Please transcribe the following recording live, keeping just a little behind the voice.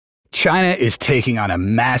China is taking on a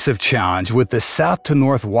massive challenge with the South to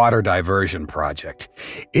North Water Diversion Project.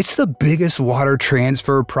 It's the biggest water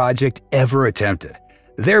transfer project ever attempted.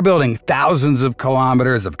 They're building thousands of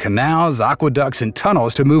kilometers of canals, aqueducts, and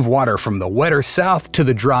tunnels to move water from the wetter south to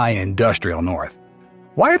the dry industrial north.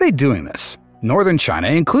 Why are they doing this? Northern China,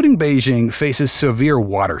 including Beijing, faces severe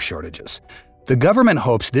water shortages. The government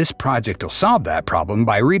hopes this project will solve that problem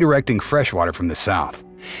by redirecting freshwater from the south.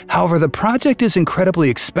 However, the project is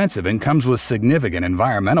incredibly expensive and comes with significant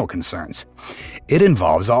environmental concerns. It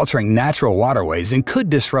involves altering natural waterways and could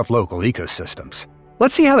disrupt local ecosystems.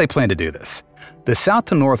 Let's see how they plan to do this. The South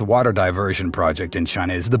to North Water Diversion Project in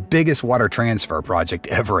China is the biggest water transfer project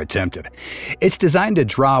ever attempted. It's designed to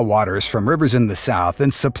draw waters from rivers in the south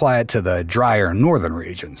and supply it to the drier northern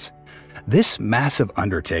regions. This massive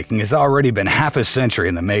undertaking has already been half a century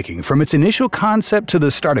in the making, from its initial concept to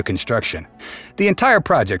the start of construction. The entire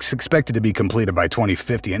project is expected to be completed by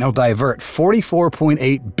 2050, and it'll divert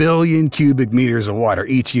 44.8 billion cubic meters of water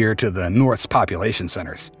each year to the North's population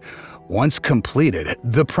centers. Once completed,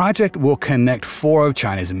 the project will connect four of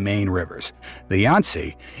China's main rivers: the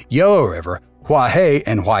Yangtze, Yellow River, Huahe,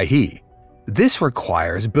 and Huaihe. This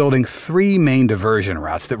requires building three main diversion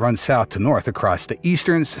routes that run south to north across the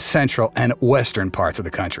eastern, central, and western parts of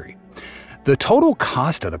the country. The total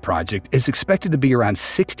cost of the project is expected to be around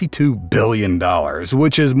 $62 billion,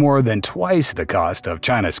 which is more than twice the cost of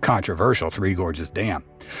China's controversial Three Gorges Dam.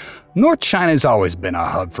 North China has always been a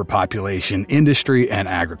hub for population, industry, and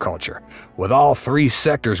agriculture. With all three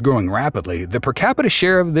sectors growing rapidly, the per capita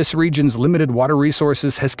share of this region's limited water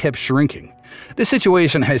resources has kept shrinking. This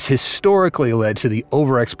situation has historically led to the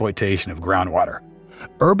overexploitation of groundwater.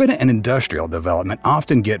 Urban and industrial development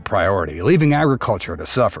often get priority, leaving agriculture to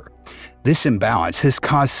suffer. This imbalance has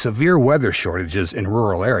caused severe weather shortages in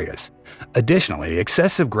rural areas. Additionally,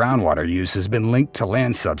 excessive groundwater use has been linked to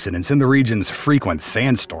land subsidence in the region's frequent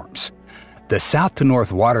sandstorms. The South to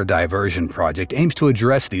North Water Diversion Project aims to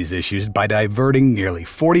address these issues by diverting nearly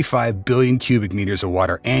 45 billion cubic meters of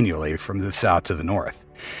water annually from the south to the north.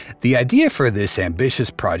 The idea for this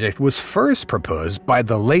ambitious project was first proposed by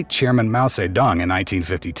the late Chairman Mao Zedong in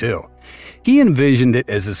 1952. He envisioned it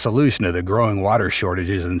as a solution to the growing water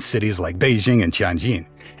shortages in cities like Beijing and Tianjin,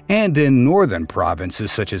 and in northern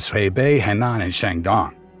provinces such as Hebei, Henan, and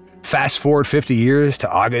Shandong. Fast forward 50 years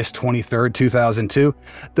to August 23, 2002,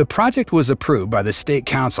 the project was approved by the State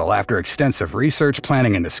Council after extensive research,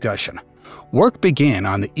 planning, and discussion. Work began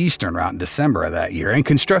on the eastern route in December of that year, and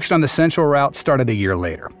construction on the central route started a year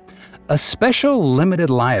later. A special limited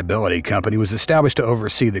liability company was established to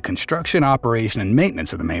oversee the construction, operation, and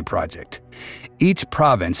maintenance of the main project. Each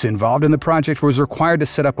province involved in the project was required to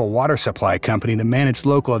set up a water supply company to manage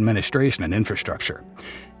local administration and infrastructure.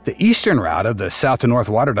 The eastern route of the South to North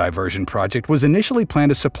Water Diversion Project was initially planned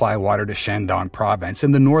to supply water to Shandong Province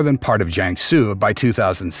in the northern part of Jiangsu by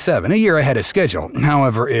 2007, a year ahead of schedule.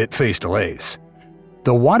 However, it faced delays.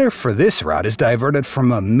 The water for this route is diverted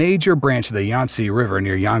from a major branch of the Yangtze River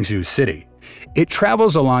near Yangzhou City. It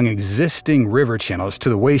travels along existing river channels to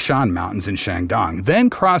the Weishan Mountains in Shandong, then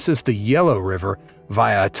crosses the Yellow River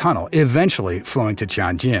via a tunnel, eventually flowing to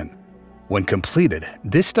Tianjin. When completed,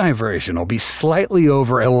 this diversion will be slightly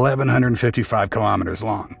over 1,155 kilometers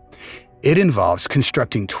long. It involves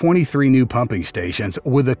constructing 23 new pumping stations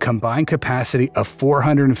with a combined capacity of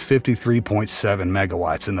 453.7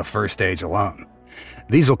 megawatts in the first stage alone.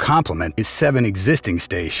 These will complement the 7 existing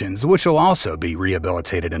stations, which will also be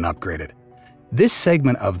rehabilitated and upgraded. This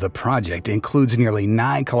segment of the project includes nearly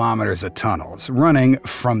 9 kilometers of tunnels running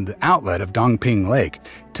from the outlet of Dongping Lake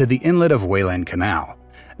to the inlet of Weilan Canal.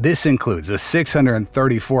 This includes a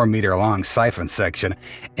 634-meter-long siphon section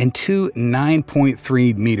and 2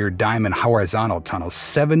 9.3-meter diamond horizontal tunnels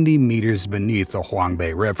 70 meters beneath the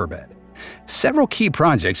Huangbei riverbed. Several key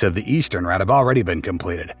projects of the eastern route have already been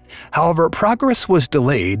completed. However, progress was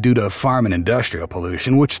delayed due to farm and industrial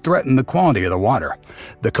pollution, which threatened the quality of the water.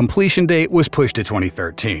 The completion date was pushed to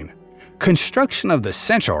 2013. Construction of the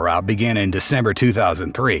central route began in December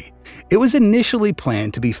 2003. It was initially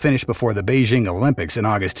planned to be finished before the Beijing Olympics in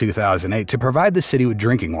August 2008 to provide the city with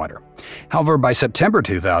drinking water. However, by September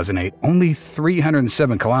 2008, only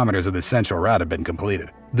 307 kilometers of the central route had been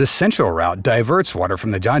completed. The central route diverts water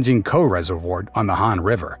from the Jiangjingkou Reservoir on the Han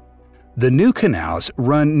River. The new canals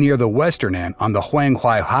run near the western end on the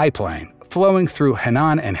Huanghai High Plain, flowing through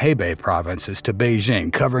Henan and Hebei provinces to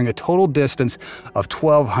Beijing, covering a total distance of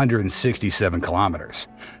 1,267 kilometers.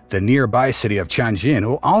 The nearby city of Tianjin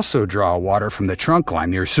will also draw water from the trunk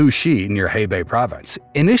line near Sushi near Hebei province.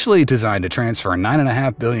 Initially designed to transfer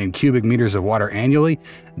 9.5 billion cubic meters of water annually,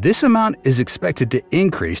 this amount is expected to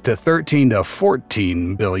increase to 13 to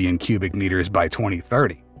 14 billion cubic meters by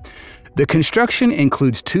 2030. The construction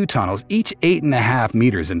includes 2 tunnels, each 8.5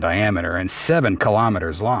 meters in diameter and 7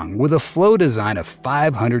 kilometers long, with a flow design of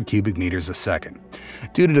 500 cubic meters a second.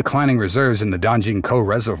 Due to declining reserves in the Dongjingkou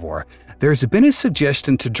Reservoir, there's been a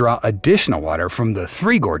suggestion to draw additional water from the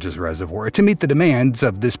Three Gorges Reservoir to meet the demands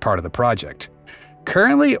of this part of the project.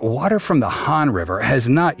 Currently, water from the Han River has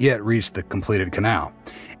not yet reached the completed canal.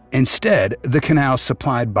 Instead, the canal is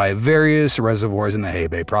supplied by various reservoirs in the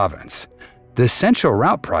Hebei province. The Central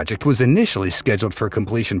Route project was initially scheduled for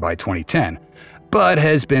completion by 2010, but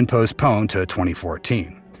has been postponed to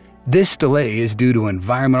 2014. This delay is due to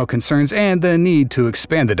environmental concerns and the need to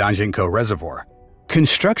expand the Dongjingkou Reservoir.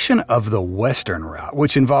 Construction of the Western Route,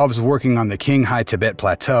 which involves working on the Qinghai Tibet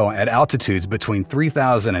Plateau at altitudes between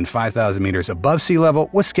 3,000 and 5,000 meters above sea level,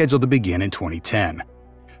 was scheduled to begin in 2010.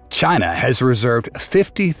 China has reserved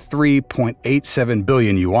 53.87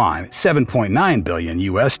 billion yuan, $7.9 billion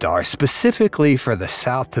US dollars, specifically for the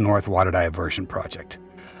South to North Water Diversion Project.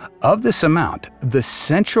 Of this amount, the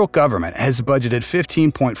central government has budgeted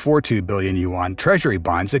 15.42 billion yuan treasury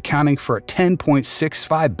bonds, accounting for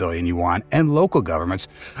 10.65 billion yuan, and local governments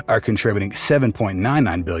are contributing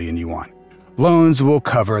 7.99 billion yuan. Loans will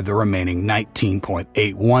cover the remaining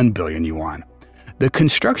 19.81 billion yuan. The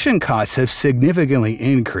construction costs have significantly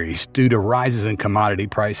increased due to rises in commodity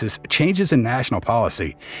prices, changes in national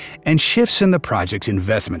policy, and shifts in the project's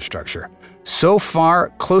investment structure. So far,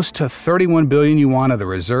 close to 31 billion yuan of the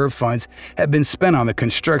reserve funds have been spent on the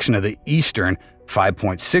construction of the eastern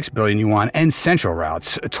 5.6 billion yuan and central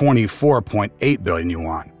routes 24.8 billion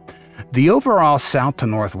yuan. The overall South to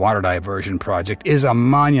North Water Diversion Project is a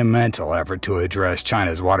monumental effort to address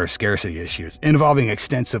China's water scarcity issues, involving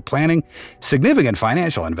extensive planning, significant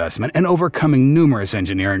financial investment, and overcoming numerous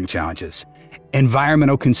engineering challenges.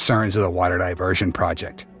 Environmental concerns of the Water Diversion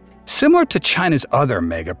Project. Similar to China's other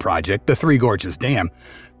mega project, the Three Gorges Dam,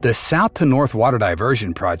 the South to North Water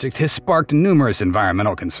Diversion Project has sparked numerous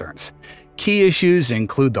environmental concerns. Key issues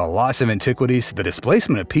include the loss of antiquities, the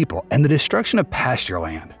displacement of people, and the destruction of pasture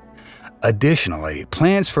land. Additionally,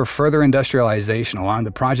 plans for further industrialization along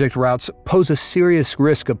the project routes pose a serious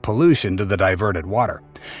risk of pollution to the diverted water.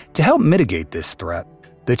 To help mitigate this threat,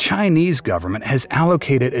 the Chinese government has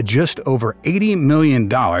allocated just over $80 million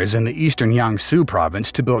in the eastern Jiangsu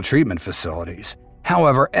province to build treatment facilities.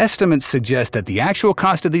 However, estimates suggest that the actual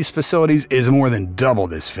cost of these facilities is more than double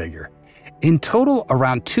this figure. In total,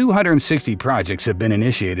 around 260 projects have been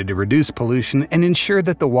initiated to reduce pollution and ensure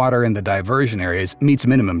that the water in the diversion areas meets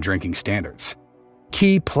minimum drinking standards.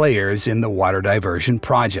 Key players in the Water Diversion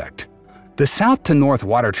Project. The South to North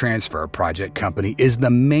Water Transfer Project Company is the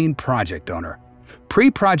main project owner.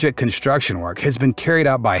 Pre-project construction work has been carried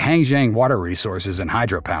out by Hangjiang Water Resources and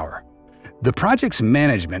Hydropower. The project's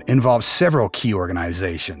management involves several key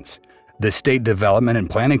organizations: the State Development and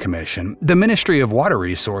Planning Commission, the Ministry of Water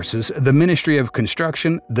Resources, the Ministry of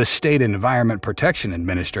Construction, the State Environment Protection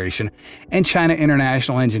Administration, and China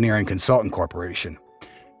International Engineering Consultant Corporation.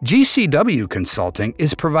 GCW Consulting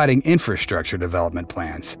is providing infrastructure development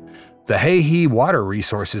plans. The Heihe Water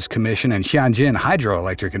Resources Commission and Tianjin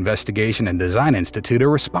Hydroelectric Investigation and Design Institute are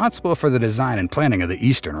responsible for the design and planning of the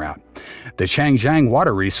eastern route. The Changjiang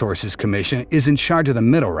Water Resources Commission is in charge of the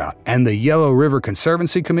middle route, and the Yellow River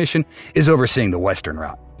Conservancy Commission is overseeing the western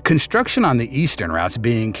route. Construction on the eastern route is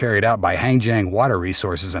being carried out by Hangjiang Water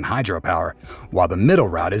Resources and Hydropower, while the middle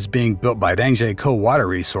route is being built by Dongjingkou Water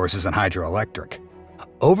Resources and Hydroelectric.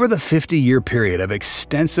 Over the 50-year period of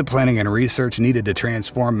extensive planning and research needed to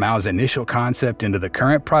transform Mao's initial concept into the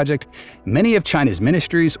current project, many of China's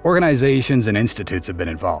ministries, organizations, and institutes have been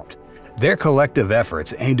involved. Their collective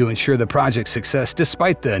efforts aim to ensure the project's success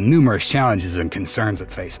despite the numerous challenges and concerns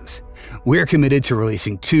it faces. We're committed to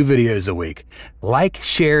releasing 2 videos a week. Like,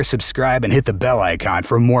 share, subscribe, and hit the bell icon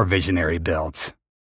for more visionary builds.